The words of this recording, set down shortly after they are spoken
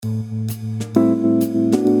Welcome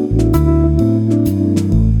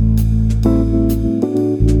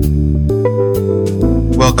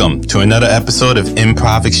to another episode of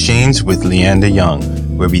Improv Exchange with Leander Young,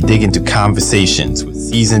 where we dig into conversations with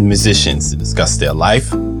seasoned musicians to discuss their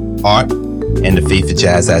life, art, and the faith of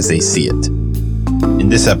jazz as they see it. In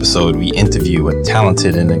this episode, we interview a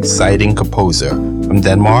talented and exciting composer from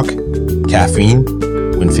Denmark, Catherine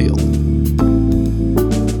Winfield.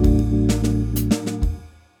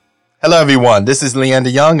 Hello, everyone. This is Leander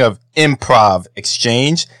Young of Improv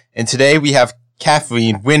Exchange, and today we have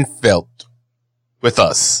Catherine Winfield with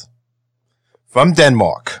us from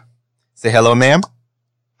Denmark. Say hello, ma'am.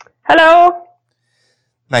 Hello.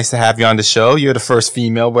 Nice to have you on the show. You're the first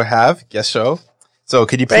female we'll have guest show. So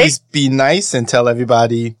could you please be nice and tell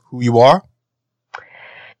everybody who you are?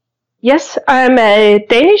 Yes, I'm a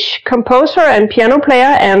Danish composer and piano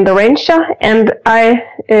player and arranger, and I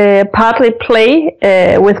partly play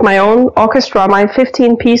with my own orchestra, my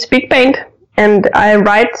 15-piece big band, and I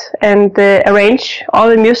write and arrange all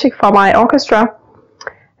the music for my orchestra.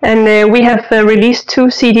 And we have released 2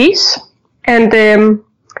 CDs, and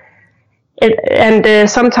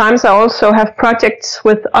sometimes I also have projects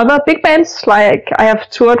with other big bands. Like I have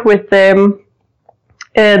toured with the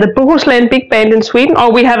Bohuslän Big Band in Sweden,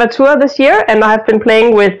 or we have a tour this year, and I have been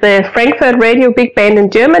playing with the Frankfurt Radio Big Band in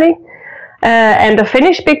Germany, and a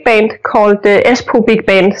Finnish big band called the Espoo Big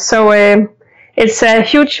Band. So it's a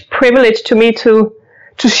huge privilege to me to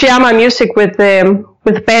share my music with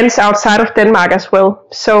bands outside of Denmark as well.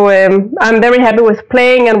 So I'm very happy with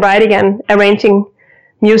playing and writing and arranging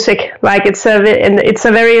music. Like it's a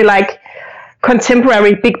very like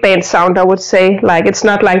contemporary big band sound, I would say. Like it's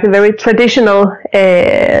not like the very traditional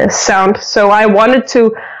sound. So I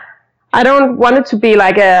don't want it to be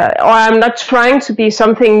like I'm not trying to be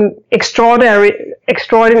something extraordinary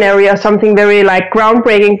or something very like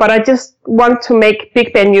groundbreaking, but I just want to make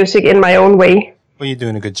big band music in my own way. Well, you're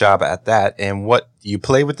doing a good job at that. And what do you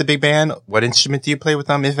play with the big band? What instrument do you play with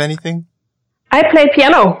them, if anything? I play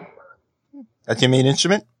piano. That's your main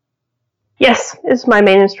instrument? Yes, it's my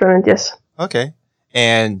main instrument, yes. Okay.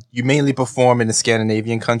 And you mainly perform in the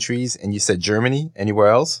Scandinavian countries, and you said Germany. Anywhere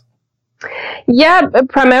else? Yeah,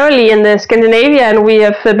 primarily in the Scandinavia, and we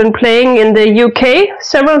have been playing in the UK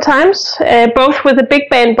several times, both with the big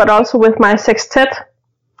band, but also with my sextet.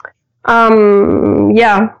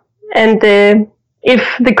 If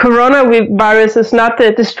the coronavirus is not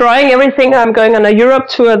destroying everything, I'm going on a Europe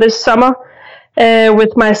tour this summer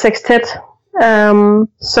with my sextet.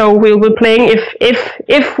 So we'll be playing,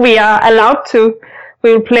 if we are allowed to,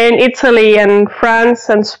 we will play in Italy and France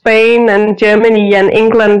and Spain and Germany and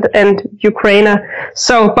England and Ukraine.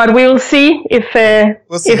 So, but we will see if...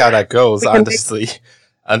 we'll see how that goes, honestly.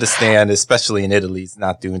 Understand, especially in Italy, it's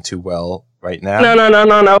not doing too well right now.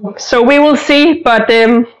 No. So we will see, but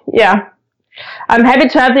yeah. I'm happy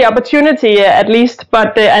to have the opportunity at least,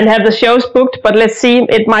 but and have the shows booked. But let's see,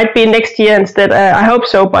 it might be next year instead. I hope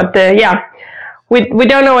so, but yeah, we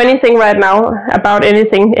don't know anything right now about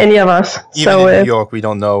anything, any of us. Even in New York, we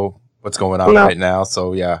don't know what's going on right now.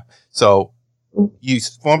 So yeah, so you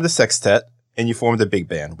formed the sextet and you formed the big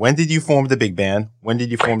band. When did you form the big band? When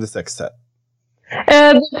did you form the sextet?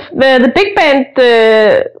 The big band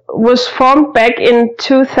was formed back in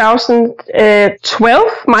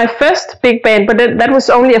 2012, my first big band, but that was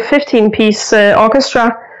only a 15-piece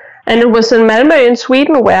orchestra, and it was in Malmö in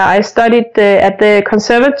Sweden, where I studied at the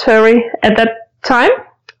conservatory at that time,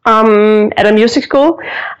 at a music school,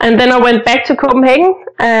 and then I went back to Copenhagen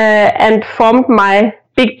and formed my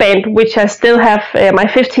big band, which I still have my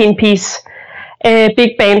 15-piece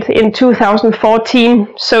big band in 2014,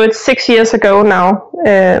 so it's 6 years ago now.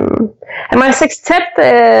 And my sextet,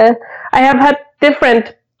 I have had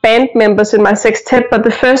different band members in my sextet, but the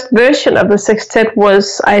first version of the sextet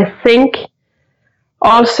was, I think,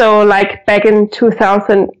 also like back in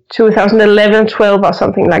 2011, 12 or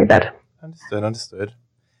something like that. Understood.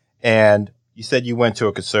 And you said you went to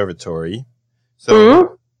a conservatory.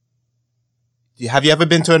 So have you ever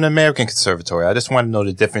been to an American conservatory? I just want to know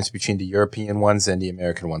the difference between the European ones and the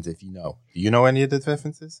American ones, if you know. Do you know any of the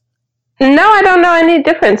differences? No, I don't know any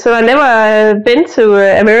difference. So I've never been to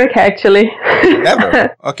America, actually.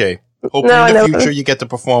 Never? Okay. Hopefully in the future you get to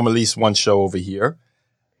perform at least one show over here.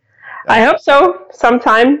 I hope so.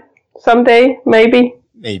 Sometime. Someday. Maybe.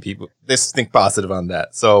 Maybe. But let's think positive on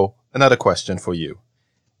that. So another question for you.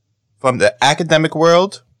 From the academic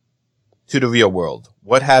world to the real world,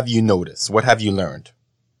 what have you noticed? What have you learned?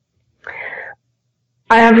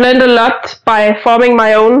 I have learned a lot by forming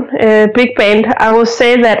my own big band. I will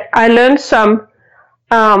say that I learned some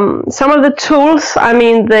some of the tools, I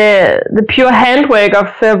mean, the pure handwork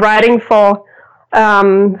of writing for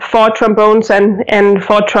 4 trombones and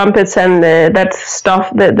 4 trumpets and that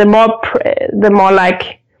stuff, the more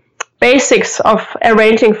like basics of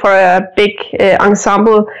arranging for a big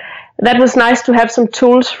ensemble. That was nice to have some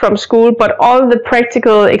tools from school, but all the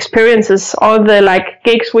practical experiences, all the like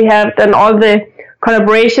gigs we had, and all the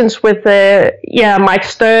collaborations with Mike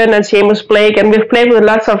Stern and Seamus Blake, and we've played with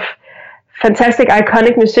lots of fantastic,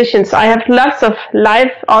 iconic musicians. I have lots of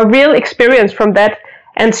live or real experience from that,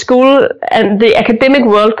 and school and the academic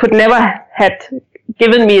world could never had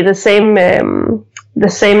given me the same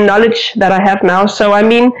knowledge that I have now. So I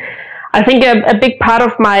mean, I think a big part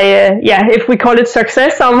of my, if we call it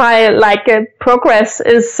success or my progress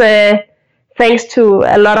is thanks to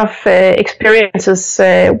a lot of experiences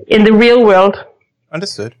in the real world.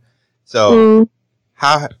 Understood. So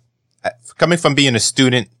how, coming from being a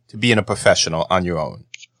student to being a professional on your own,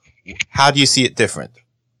 how do you see it different?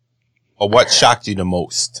 Or what shocked you the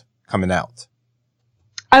most coming out?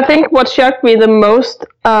 I think what shocked me the most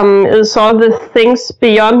is all the things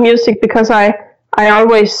beyond music, because I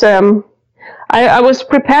always, I was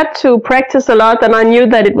prepared to practice a lot, and I knew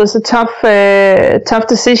that it was a tough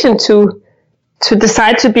decision to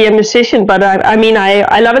decide to be a musician. But I mean,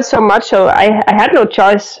 I love it so much, so I had no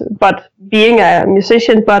choice but being a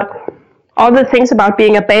musician. But all the things about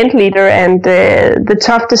being a band leader and the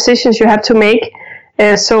tough decisions you have to make.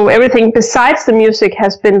 So everything besides the music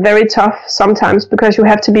has been very tough sometimes, because you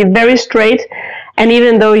have to be very straight. And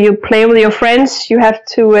even though you play with your friends, you have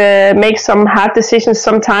to make some hard decisions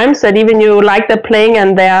sometimes that even you like their playing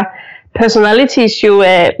and their personalities, you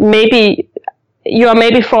are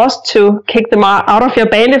maybe forced to kick them out of your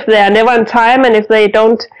band if they are never on time and if they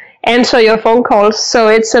don't answer your phone calls. So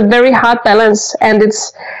it's a very hard balance, and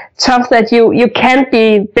it's tough that you can't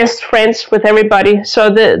be best friends with everybody. So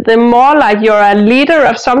the more like you're a leader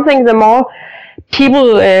of something, the more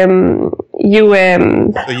people So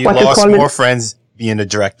you lost more friends being a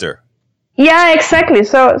director. Yeah, exactly.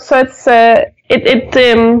 So it's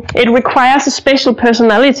it requires a special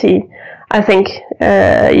personality, I think.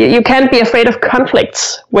 You can't be afraid of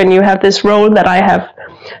conflicts when you have this role that I have.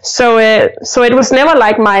 So it was never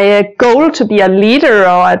like my goal to be a leader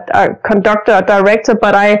or a conductor or director,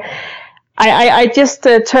 but I just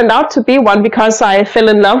turned out to be one because I fell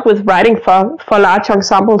in love with writing for large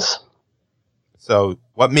ensembles. So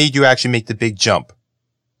what made you actually make the big jump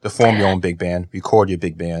to form your own big band, record your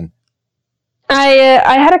big band?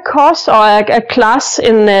 I had a course or a class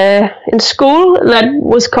in school that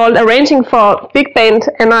was called Arranging for Big Band,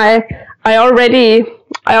 and I already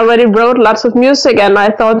wrote lots of music, and I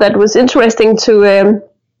thought that was interesting to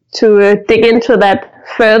dig into that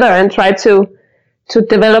further and try to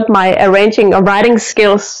develop my arranging or writing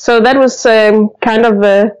skills. So that was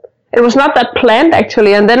it was not that planned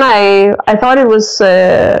actually, and then I thought it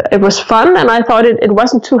was fun, and I thought it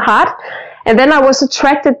wasn't too hard. And then I was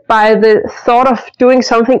attracted by the thought of doing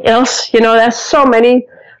something else. You know, there's so many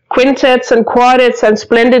quintets and quartets and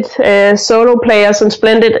splendid solo players and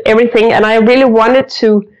splendid everything, and I really wanted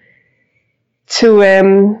to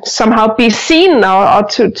somehow be seen or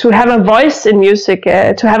to have a voice in music,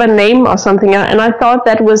 to have a name or something. And I thought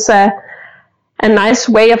that was a nice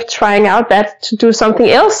way of trying out that, to do something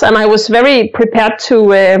else. And I was very prepared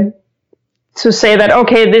to say that,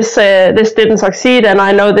 okay, this didn't succeed, and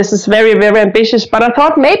I know this is very, very ambitious, but I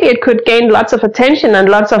thought maybe it could gain lots of attention and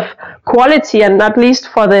lots of quality, and not least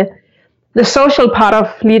for the social part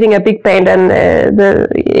of leading a big band. And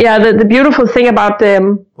the beautiful thing about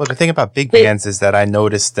the thing about big bands is that I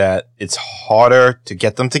noticed that it's harder to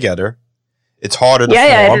get them together. It's harder to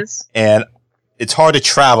form, it is. And it's hard to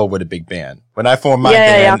travel with a big band. When I formed my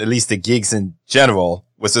band, at least the gigs in general,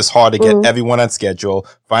 was just hard to get everyone on schedule.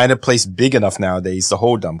 Find a place big enough nowadays to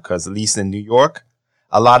hold them, because at least in New York,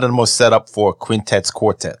 a lot of them are set up for quintets,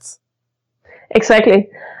 quartets. Exactly.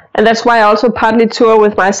 And that's why I also partly tour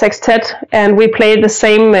with my sextet, and we play the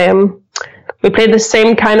same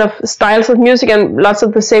kind of styles of music and lots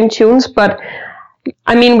of the same tunes. But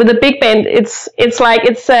I mean, with a big band, it's like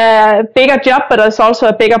it's a bigger job, but it's also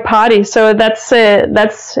a bigger party. So that's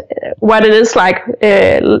what it is like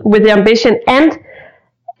with the ambition. And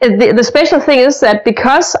the special thing is that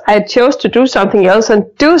because I chose to do something else and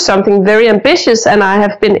do something very ambitious, and I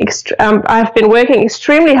have been working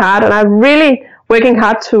extremely hard, and I'm really working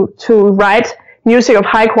hard to write music of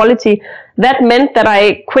high quality. That meant that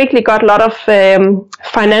I quickly got a lot of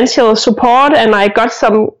financial support, and I got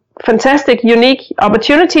some fantastic, unique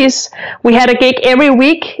opportunities. We had a gig every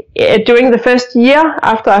week during the first year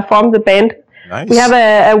after I formed the band. Nice. We have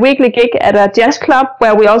a weekly gig at a jazz club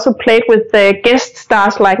where we also played with guest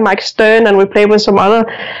stars like Mike Stern, and we played with some other,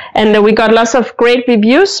 and we got lots of great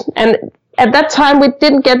reviews. And at that time we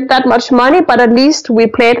didn't get that much money, but at least we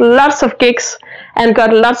played lots of gigs and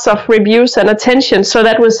got lots of reviews and attention. So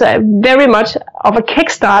that was very much of a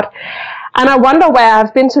kickstart. And I wonder where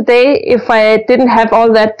I've been today if I didn't have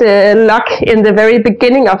all that luck in the very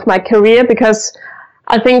beginning of my career, because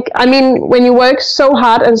I mean, when you work so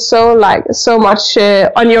hard and so much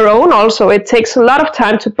on your own also, it takes a lot of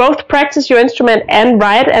time to both practice your instrument and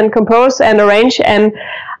write and compose and arrange. And,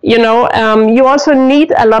 you also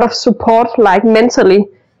need a lot of support, like mentally,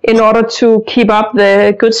 in order to keep up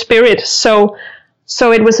the good spirit. So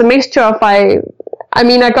it was a mixture of, I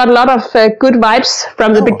got a lot of good vibes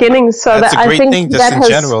from the beginning. So that's that a great I think thing, just that in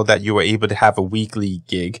general, that you were able to have a weekly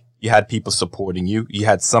gig. You had people supporting you. You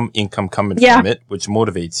had some income coming from it, which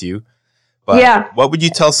motivates you. But what would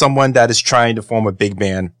you tell someone that is trying to form a big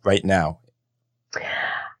band right now?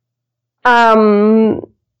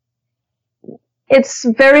 It's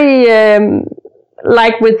very,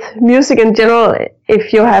 like with music in general,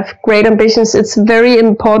 if you have great ambitions, it's very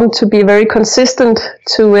important to be very consistent,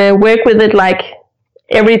 to work with it like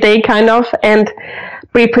every day kind of, and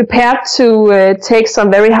be prepared to take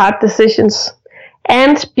some very hard decisions.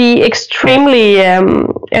 And be extremely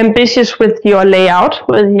ambitious with your layout,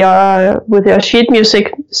 with your sheet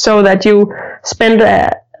music, so that you spend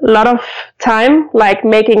a lot of time like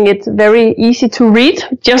making it very easy to read,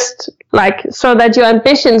 just like so that your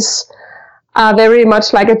ambitions are very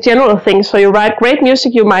much like a general thing. So you write great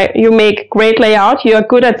music, you make great layout, you are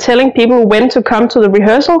good at telling people when to come to the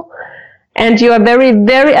rehearsal, and you are very,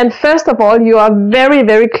 very, and first of all, you are very,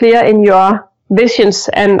 very clear in your visions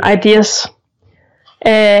and ideas.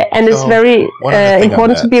 And it's very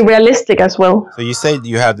important to be realistic as well. So you say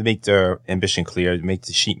you have to make the ambition clear, make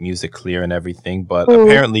the sheet music clear and everything, but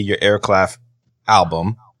apparently your Aircraft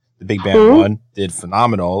album, the big band one, did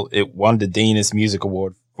phenomenal. It won the Danish Music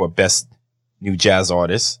Award for Best New Jazz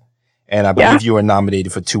Artist, and I believe you were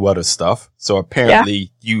nominated for 2 other stuff. So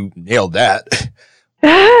apparently you nailed that.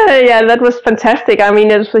 Yeah, that was fantastic. I mean,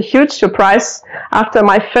 it was a huge surprise after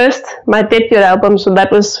my debut album, so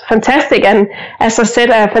that was fantastic. And as I said,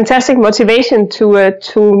 a fantastic motivation to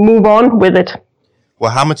move on with it.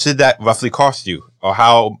 Well, how much did that roughly cost you, or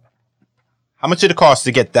how much did it cost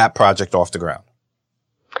to get that project off the ground?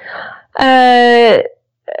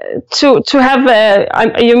 To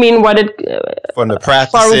have you mean what it from the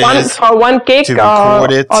practices for one gig, to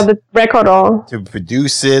record it, or the record, or to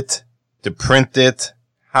produce it, to print it?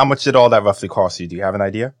 How much did all that roughly cost you? Do you have an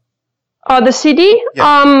idea? The CD?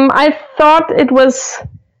 Yeah. I thought it was,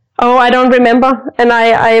 I don't remember. And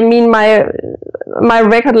I mean, my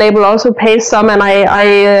record label also pays some, and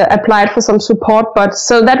I applied for some support, but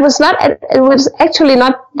so that was it was actually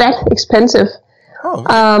not that expensive. Oh,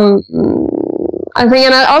 okay. I think,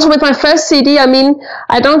 and also with my first CD, I mean,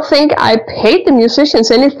 I don't think I paid the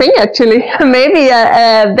musicians anything actually. Maybe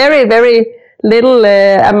a very, very little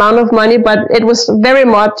amount of money, but it was very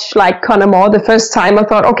much like Conor Moore. The first time I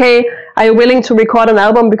thought, okay, are you willing to record an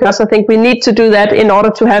album? Because I think we need to do that in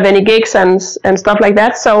order to have any gigs and stuff like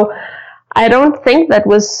that. So I don't think that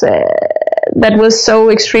was so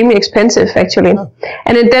extremely expensive actually. Oh.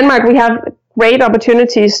 And in Denmark we have great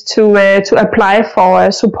opportunities to apply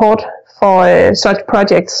for support for such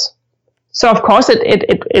projects. So of course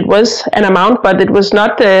it was an amount, but it was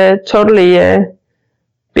not totally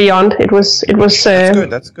beyond. It was.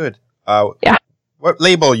 That's good. Yeah. What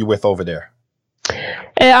label are you with over there?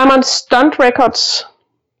 I'm on Stunt Records.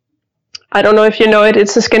 I don't know if you know it.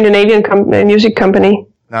 It's a Scandinavian music company.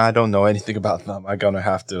 No, I don't know anything about them. I'm gonna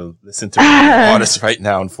have to listen to artists right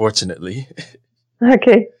now, unfortunately.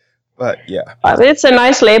 Okay. But yeah, it's a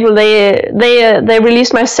nice label. They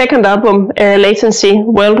released my second album, Latency,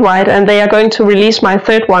 worldwide, and they are going to release my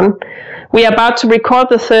third one. We are about to record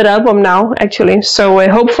the third album now, actually. So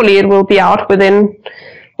hopefully it will be out within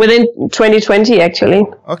 2020, actually.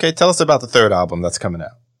 Okay, tell us about the third album that's coming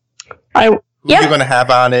out. Who are you going to have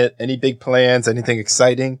on it? Any big plans? Anything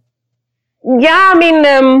exciting? Yeah, I mean,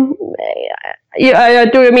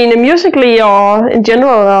 do you mean musically or in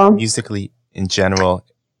general? Or? Musically in general.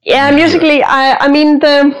 Yeah, musically, I mean,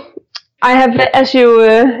 I have, as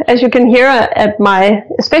you can hear at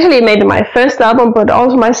especially maybe my first album, but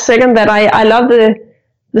also my second, that I love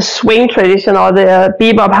the swing tradition or the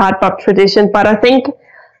bebop, hard bop tradition. But I think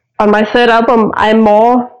on my third album, I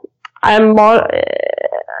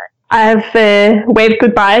have waved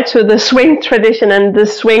goodbye to the swing tradition and the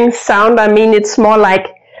swing sound. I mean, it's more like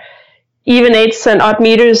even eighths and odd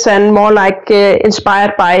meters, and more like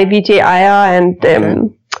inspired by Vijay Iyer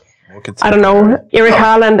and I don't know, Eric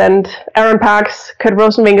Harland and Aaron Parks, Kurt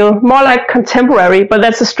Rosenwinkel, more like contemporary, but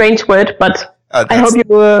that's a strange word, but I hope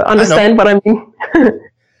you understand what I mean.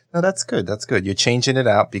 No, that's good. That's good. You're changing it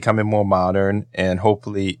out, becoming more modern, and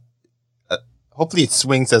hopefully it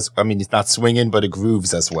swings it's not swinging, but it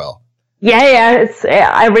grooves as well. Yeah.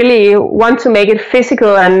 I really want to make it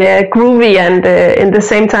physical and groovy and in the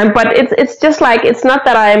same time, but it's just like, it's not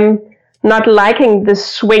that I'm not liking the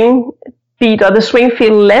swing beat or the swing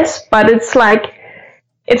feel less, but it's like,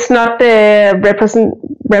 it's not representative.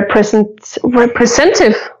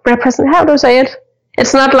 How do I say it?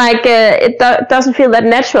 It's not like it doesn't feel that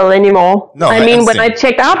natural anymore. No, I mean, when I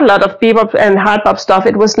checked out a lot of bebop and hard bop stuff,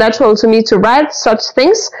 it was natural to me to write such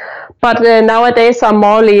things. But nowadays, I'm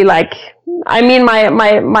morely like, I mean, my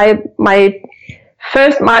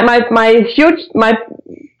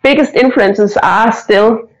biggest influences are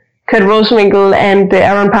still Kurt Rosenwinkel and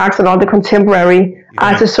Aaron Parks and all the contemporary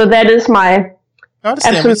artists. So that is my top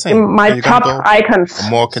icons. A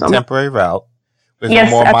more contemporary route with a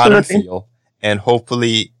more modern feel. And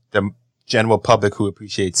hopefully the general public who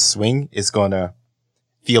appreciates swing is going to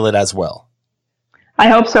feel it as well. I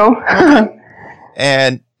hope so. Okay.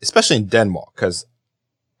 And especially in Denmark, because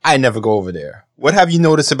I never go over there. What have you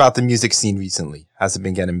noticed about the music scene recently? Has it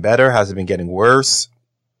been getting better? Has it been getting worse?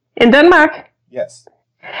 In Denmark? Yes.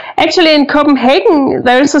 Actually, in Copenhagen,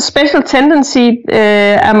 there is a special tendency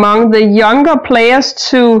among the younger players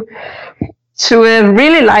to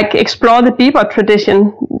really like explore the bebop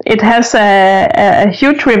tradition. It has a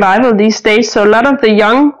huge revival these days. So a lot of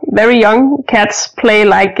the very young cats play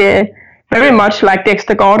like very much like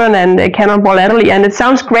Dexter Gordon and Cannonball Adderley, and it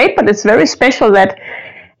sounds great, but it's very special that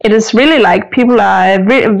it is really like people are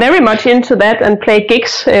very much into that and play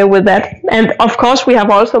gigs with that. And of course, we have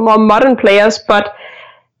also more modern players, but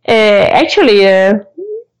actually.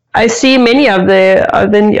 I see many of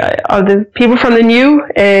the people from the new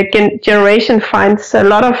generation finds a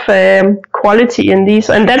lot of quality in these,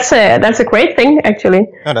 and that's a great thing, actually.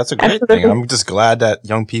 No, that's a great thing. I'm just glad that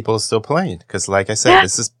young people are still playing, because, like I said,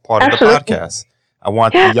 this is part of the podcast. I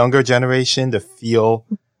want the younger generation to feel,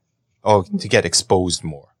 to get exposed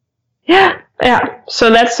more. Yeah. So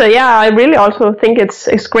that's I really also think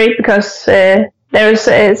it's great because.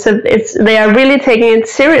 They are really taking it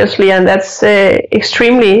seriously, and that's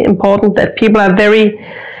extremely important that people are very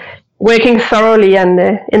working thoroughly and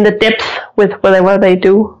in the depth with whatever they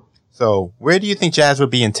do. So where do you think jazz will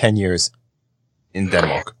be in 10 years in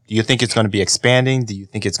Denmark? Do you think it's going to be expanding? Do you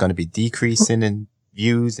think it's going to be decreasing in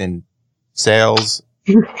views and sales?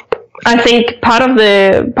 I think part of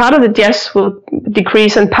the jazz will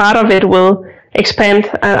decrease and part of it will expand.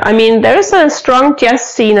 I mean, there is a strong jazz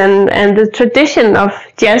scene, and the tradition of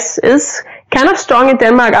jazz is kind of strong in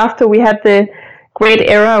Denmark after we had the great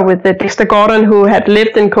era with the Dexter Gordon, who had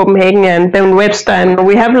lived in Copenhagen, and Ben Webster, and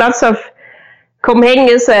we have lots of. Copenhagen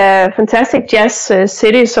is a fantastic jazz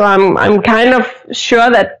city, so I'm kind of sure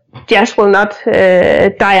that jazz will not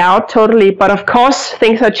die out totally. But of course,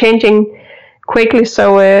 things are changing quickly,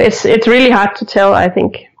 so it's really hard to tell, I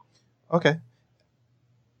think. Okay.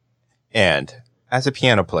 And as a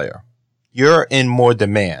piano player, you're in more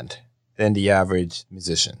demand than the average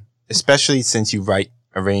musician, especially since you write,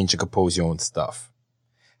 arrange, and compose your own stuff.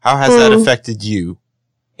 How has that affected you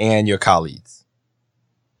and your colleagues?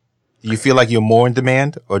 Do you feel like you're more in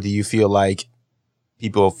demand, or do you feel like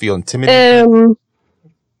people feel intimidated? Do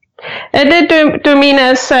you mean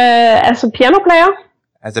as a piano player?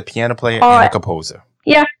 As a piano player and a composer.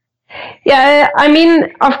 Yeah. Yeah, I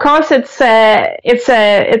mean, of course, it's a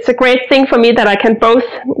great thing for me that I can both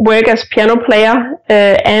work as piano player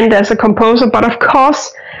and as a composer. But of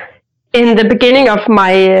course, in the beginning of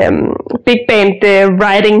my big band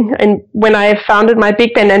writing, and when I founded my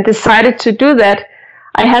big band and decided to do that,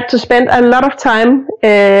 I had to spend a lot of time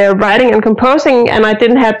writing and composing, and I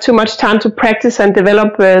didn't have too much time to practice and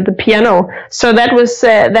develop the piano. So that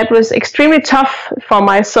was extremely tough for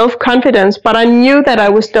my self-confidence. But I knew that I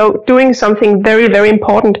was doing something very, very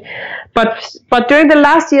important. But during the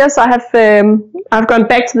last years, I've gone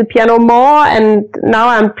back to the piano more, and now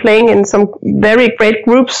I'm playing in some very great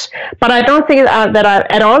groups. But I don't think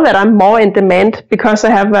that I'm more in demand because I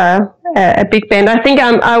have a big band. I think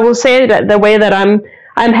I will say that the way that I'm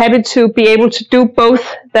happy to be able to do both,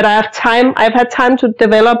 that I have time. I've had time to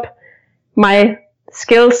develop my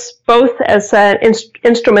skills both as an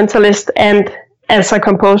instrumentalist and as a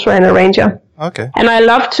composer and arranger. Okay. And I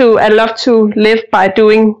love to live by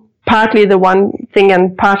doing partly the one thing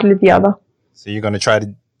and partly the other. So you're going to try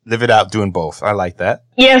to live it out doing both. I like that.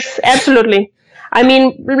 Yes, absolutely. I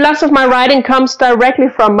mean, lots of my writing comes directly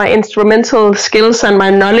from my instrumental skills and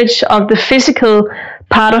my knowledge of the physical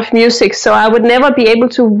part of music. So I would never be able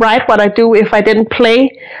to write what I do if I didn't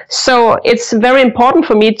play. So it's very important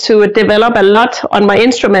for me to develop a lot on my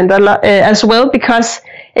instrument as well, because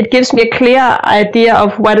it gives me a clear idea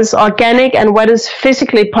of what is organic and what is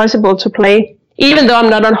physically possible to play, even though I'm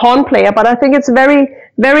not a horn player. But I think it's very,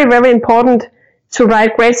 very, very important to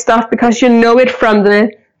write great stuff, because you know it from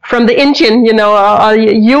the engine, you know, or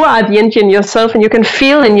you are the engine yourself, and you can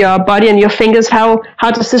feel in your body and your fingers how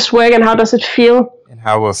does this work and how does it feel. And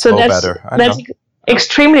how will flow better. That's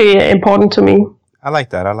extremely important to me. I like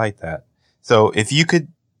that. So if you could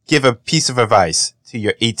give a piece of advice to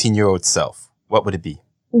your 18-year-old self, what would it be?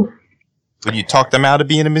 Would you talk them out of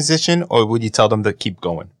being a musician, or would you tell them to keep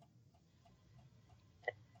going?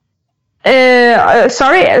 If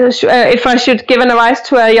I should give an advice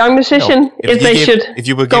to a young musician, no, if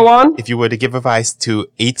you were to give advice to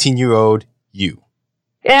 18-year-old you.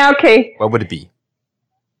 Yeah, okay. What would it be?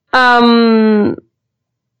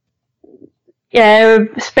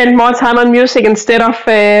 Spend more time on music instead of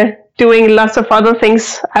doing lots of other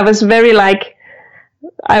things. I was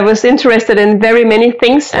interested in very many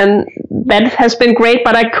things, and that has been great,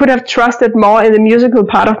 but I could have trusted more in the musical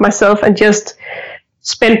part of myself and just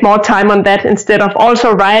spent more time on that instead of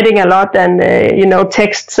also writing a lot and,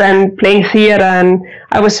 texts and playing theater. And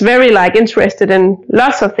I was very interested in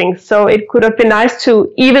lots of things. So it could have been nice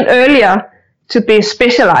to even earlier to be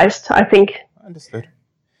specialized, I think. Understood.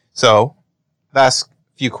 So last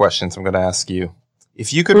few questions I'm going to ask you.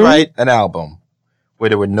 If you could write an album where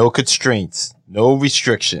there were no constraints, no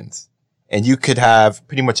restrictions, and you could have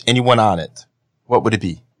pretty much anyone on it, what would it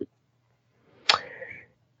be?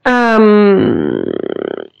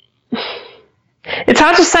 It's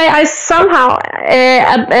hard to say. I somehow,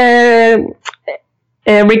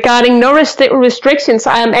 regarding no restrictions,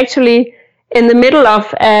 I am actually in the middle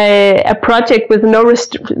of a project with no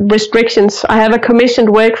restrictions. I have a commissioned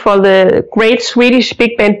work for the great Swedish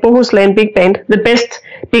big band, Bohuslän Big Band, the best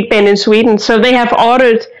big band in Sweden. So they have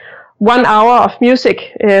ordered 1 hour of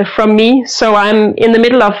music from me. So I'm in the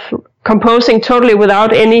middle of composing totally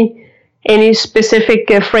without any specific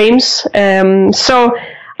frames. So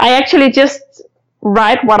I actually just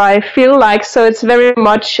write what I feel like. So it's very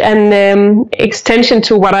much an extension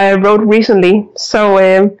to what I wrote recently. So,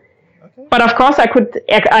 but of course I could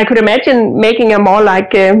imagine making a more I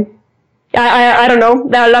don't know.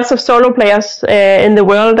 There are lots of solo players in the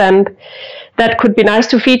world, and that could be nice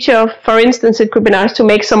to feature. For instance, it could be nice to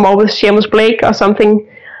make some more with Seamus Blake or something.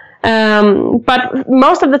 But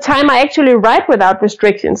most of the time I actually write without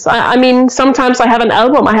restrictions. I mean, sometimes I have an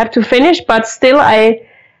album I have to finish, but still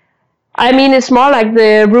I mean, it's more like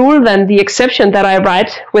the rule than the exception that I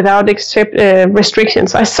write without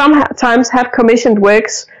restrictions. I sometimes have commissioned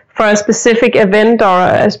works for a specific event or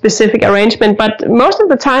a specific arrangement, but most of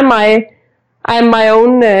the time I'm my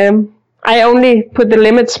own, I only put the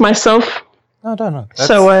limits myself. No. That's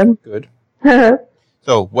good.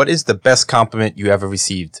 So what is the best compliment you ever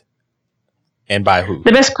received? And by who?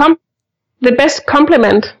 The best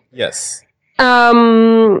compliment? Yes.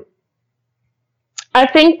 I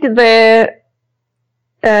think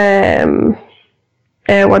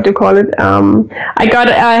what do you call it?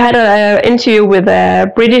 I had an interview with a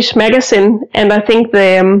British magazine, and I think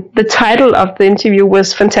the title of the interview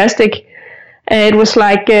was fantastic. It was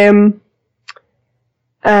like which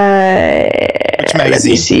magazine? Let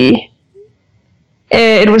me see.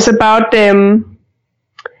 It was about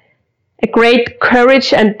a great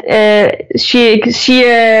courage, and she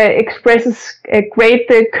expresses a great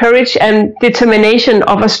courage and determination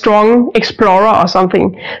of a strong explorer or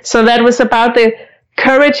something. So that was about the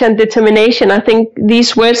courage and determination. I think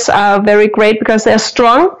these words are very great because they're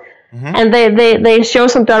strong, and they show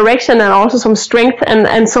some direction and also some strength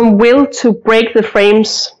and some will to break the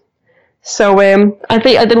frames. So I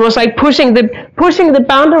think it was like pushing the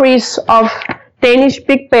boundaries of Danish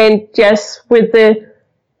big band jazz with the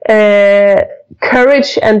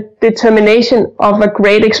courage and determination of a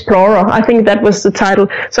great explorer. I think that was the title.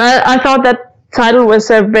 So I thought that title was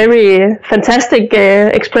a very fantastic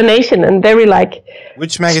explanation and very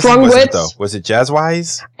Which magazine was it though? Was it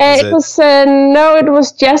Jazzwise? It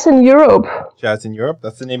was Jazz in Europe. Jazz in Europe?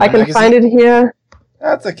 That's the name of the magazine? I can find it here.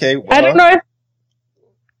 That's okay. Well, I don't know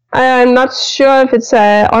I'm not sure if it's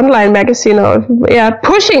an online magazine or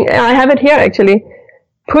pushing. I have it here actually.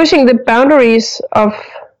 Pushing the boundaries of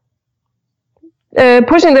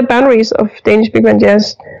Danish big band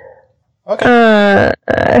jazz. Okay.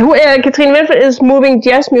 Katrine Winfred is moving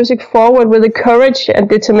jazz music forward with the courage and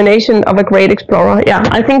determination of a great explorer. Yeah,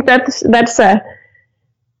 I think that's a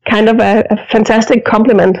kind of a fantastic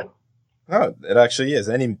compliment. No, it actually is.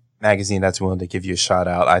 Any magazine that's willing to give you a shout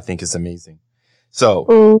out, I think is amazing.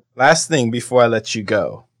 So, last thing before I let you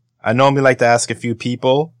go. I normally like to ask a few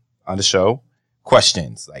people on the show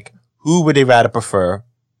questions like, who would they rather prefer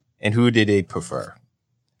and who did they prefer?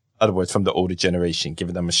 In other words, from the older generation,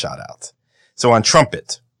 giving them a shout out. So on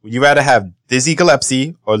trumpet, would you rather have Dizzy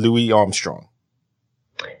Gillespie or Louis Armstrong?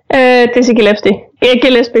 Dizzy Gillespie.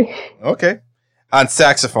 Okay. On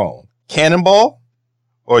saxophone, Cannonball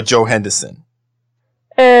or Joe Henderson?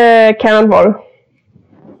 Cannonball.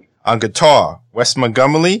 On guitar, Wes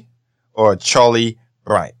Montgomery or Charlie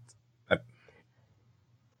Bryant?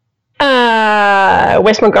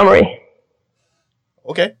 Wes Montgomery.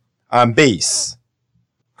 Okay. On bass,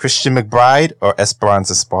 Christian McBride or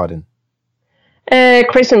Esperanza Spartan?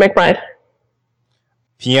 Christian McBride.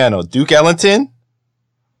 Piano, Duke Ellington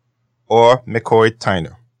or McCoy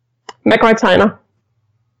Tyner? McCoy Tyner.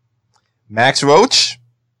 Max Roach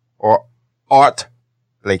or Art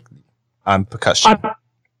Blakey on percussion?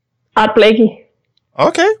 Art Blakey.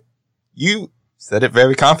 Okay. You said it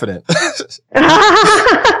very confident.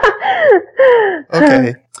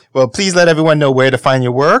 Okay. Well, please let everyone know where to find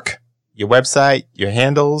your work, your website, your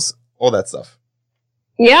handles, all that stuff.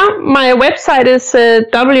 Yeah, my website is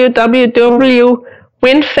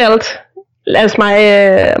www.winfeld, as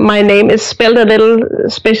my name is spelled a little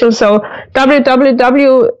special, so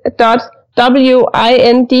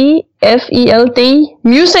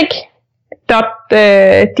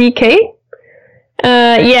www.windfeldmusic.dk.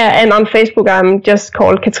 And on Facebook I'm just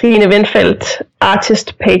called Katrine Windfeldt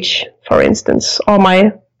artist page, for instance, or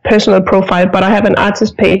my personal profile, but I have an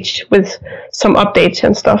artist page with some updates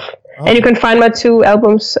and stuff. Oh. And you can find my 2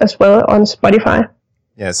 albums as well on Spotify.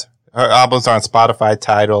 Yes, her albums are on Spotify,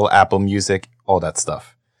 Tidal, Apple Music, all that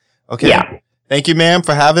stuff. Okay. Yeah. Thank you, ma'am,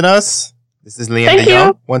 for having us. This is Leanda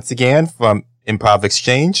Young once again from Improv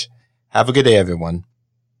Exchange. Have a good day, everyone.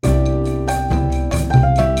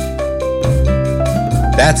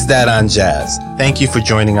 That's that on jazz. Thank you for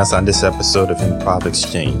joining us on this episode of Improv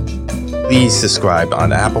Exchange. Please subscribe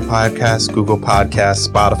on Apple Podcasts, Google Podcasts,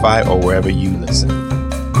 Spotify, or wherever you listen.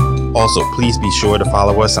 Also, please be sure to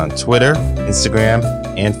follow us on Twitter, Instagram,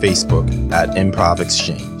 and Facebook at Improv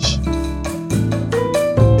Exchange.